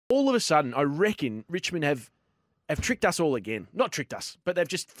All of a sudden, I reckon Richmond have tricked us all again. Not tricked us, but they've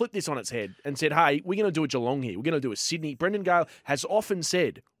just flipped this on its head and said, hey, we're going to do a Geelong here. We're going to do a Sydney. Brendan Gale has often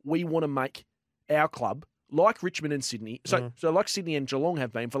said, we want to make our club like Richmond and Sydney, so like Sydney and Geelong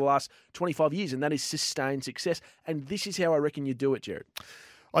have been for the last 25 years, and that is sustained success. And this is how I reckon you do it, Jared.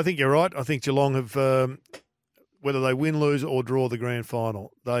 I think you're right. I think Geelong have, whether they win, lose or draw the grand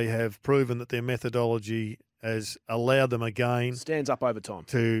final, they have proven that their methodology has allowed them again. Stands up over time.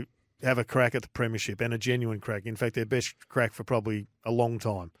 To have a crack at the premiership, and a genuine crack. In fact, their best crack for probably a long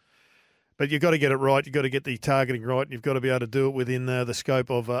time. But you've got to get it right. You've got to get the targeting right. You've got to be able to do it within the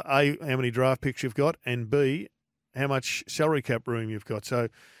scope of, A, how many draft picks you've got, and B, how much salary cap room you've got. So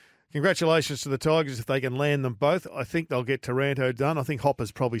congratulations to the Tigers if they can land them both. I think they'll get Taranto done. I think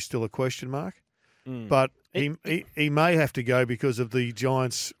Hopper's probably still a question mark. But he may have to go because of the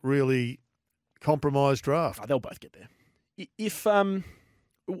Giants' really compromised draft. Oh, they'll both get there. If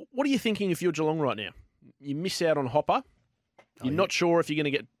what are you thinking if you're Geelong right now? You miss out on Hopper. You're not sure if you're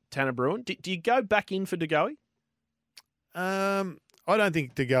going to get Tanner Bruin. Do you go back in for De Goey? I don't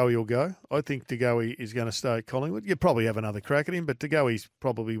think De Goey will go. I think De Goey is going to stay at Collingwood. You probably have another crack at him, but De Goey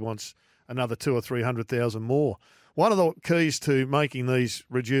probably wants another 200,000 or 300,000 more. One of the keys to making these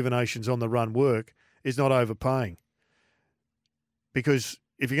rejuvenations on the run work is not overpaying. Because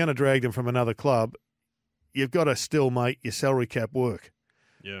if you're going to drag them from another club, you've got to still make your salary cap work.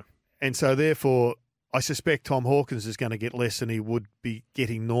 Yeah. And so, therefore, I suspect Tom Hawkins is going to get less than he would be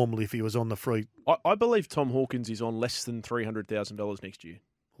getting normally if he was on the free. I believe Tom Hawkins is on less than $300,000 next year.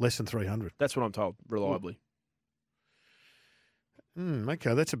 Less than 300. That's what I'm told, reliably.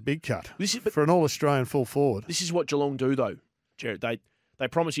 Okay, that's a big cut for an All-Australian full forward. This is what Geelong do, though, Jared. They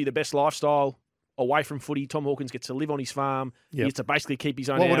promise you the best lifestyle away from footy. Tom Hawkins gets to live on his farm. Yep. He gets to basically keep his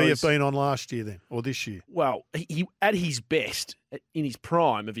own What hours. would he have been on last year then, or this year? Well, he at his best, in his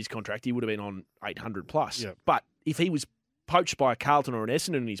prime of his contract, he would have been on 800 plus. Yep. But if he was poached by a Carlton or an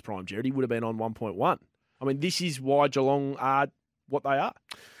Essendon in his prime, Jared, he would have been on 1.1. I mean, this is why Geelong are what they are.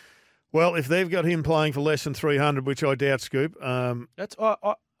 Well, if they've got him playing for less than 300, which I doubt, Scoop.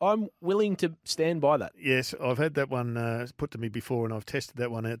 I'm willing to stand by that. Yes, I've had that one put to me before, and I've tested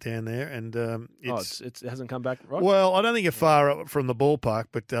that one out down there, and it hasn't come back right. Well, I don't think you're far from the ballpark,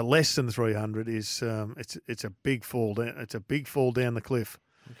 but less than 300 is it's a big fall down. It's a big fall down the cliff.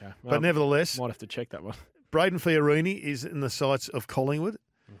 Okay, well, but nevertheless, might have to check that one. Braden Fiorini is in the sights of Collingwood,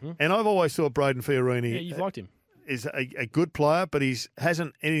 and I've always thought Braden Fiorini. Yeah, you've liked him. Is a good player, but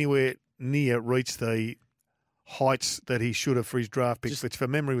hasn't anywhere near reached the heights that he should have for his draft picks, which for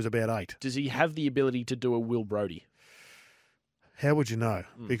memory was about 8. Does he have the ability to do a Will Brodie? How would you know?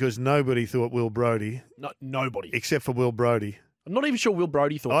 Because nobody thought Will Brodie. Nobody. Except for Will Brodie. I'm not even sure Will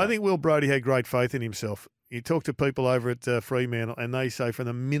Brodie thought I think Will Brodie had great faith in himself. You talk to people over at Fremantle, and they say from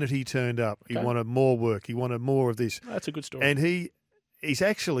the minute he turned up, he wanted more work. He wanted more of this. That's a good story. And he's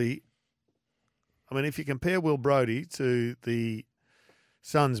actually, I mean, if you compare Will Brodie to the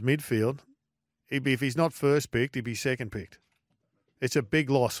Suns midfield, if he's not first picked, he'd be second picked. It's a big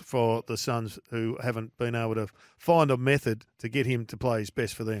loss for the Suns who haven't been able to find a method to get him to play his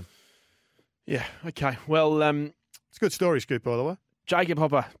best for them. Yeah, okay. Well, it's a good story, Scoop, by the way. Jacob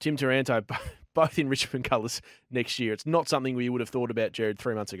Hopper, Tim Taranto, both in Richmond colours next year. It's not something we would have thought about, Jared,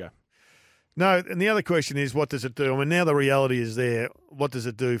 3 months ago. No, and the other question is, what does it do? I mean, now the reality is there. What does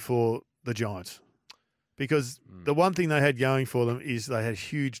it do for the Giants? Because the one thing they had going for them is they had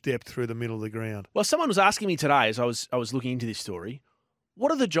huge depth through the middle of the ground. Well, someone was asking me today as I was looking into this story,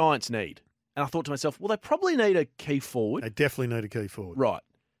 what do the Giants need? And I thought to myself, well, they probably need a key forward. They definitely need a key forward. Right.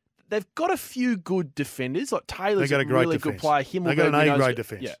 They've got a few good defenders. Like Taylor's a really defense. good player. They've got an A-grade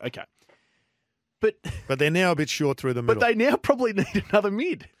defence. Yeah, okay. But they're now a bit short through the middle. But they now probably need another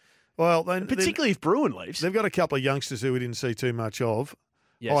mid. Well, particularly if Bruin leaves. They've got a couple of youngsters who we didn't see too much of.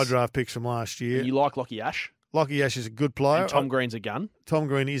 Yes. High draft picks from last year. And you like Lockie Ash? Lockie Ash is a good player. And Tom Green's a gun. Tom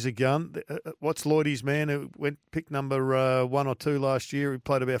Green is a gun. What's Lloydie's man who went pick number 1 or 2 last year? He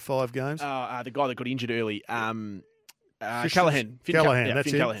played about 5 games. The guy that got injured early. Callahan.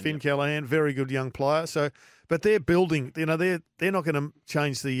 Finn Callahan, very good young player. So, but they're building. You know, they're not going to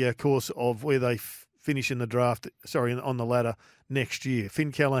change the course of where they finish in the draft. Sorry, on the ladder next year.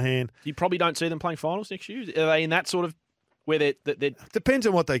 Finn Callahan. You probably don't see them playing finals next year. Are they in that sort of where they're depends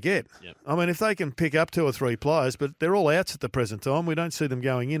on what they get. Yep. I mean, if they can pick up 2 or 3 players, but they're all outs at the present time. We don't see them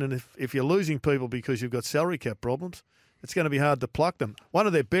going in. And if you're losing people because you've got salary cap problems, it's going to be hard to pluck them. One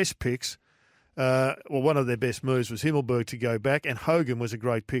of their best picks one of their best moves was Himmelberg to go back, and Hogan was a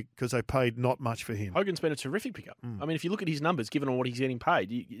great pick because they paid not much for him. Hogan's been a terrific pickup. I mean, if you look at his numbers, given on what he's getting paid,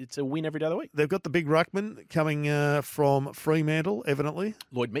 it's a win every day of the week. They've got the big ruckman coming from Fremantle, evidently.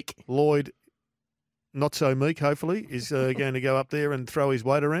 Lloyd Meek. Lloyd, not so meek, hopefully, is going to go up there and throw his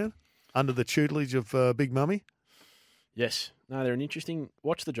weight around under the tutelage of Big Mummy. Yes. No, they're an interesting.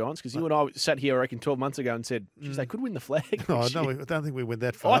 Watch the Giants, because you and I sat here, I reckon, 12 months ago and said, geez, they could win the flag. No, I don't think we went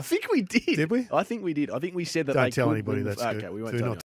that far. I think we did. Did we? I think we did. I think we said that Don't they tell could anybody win that's the good. Okay, we won't Do tell not anyone.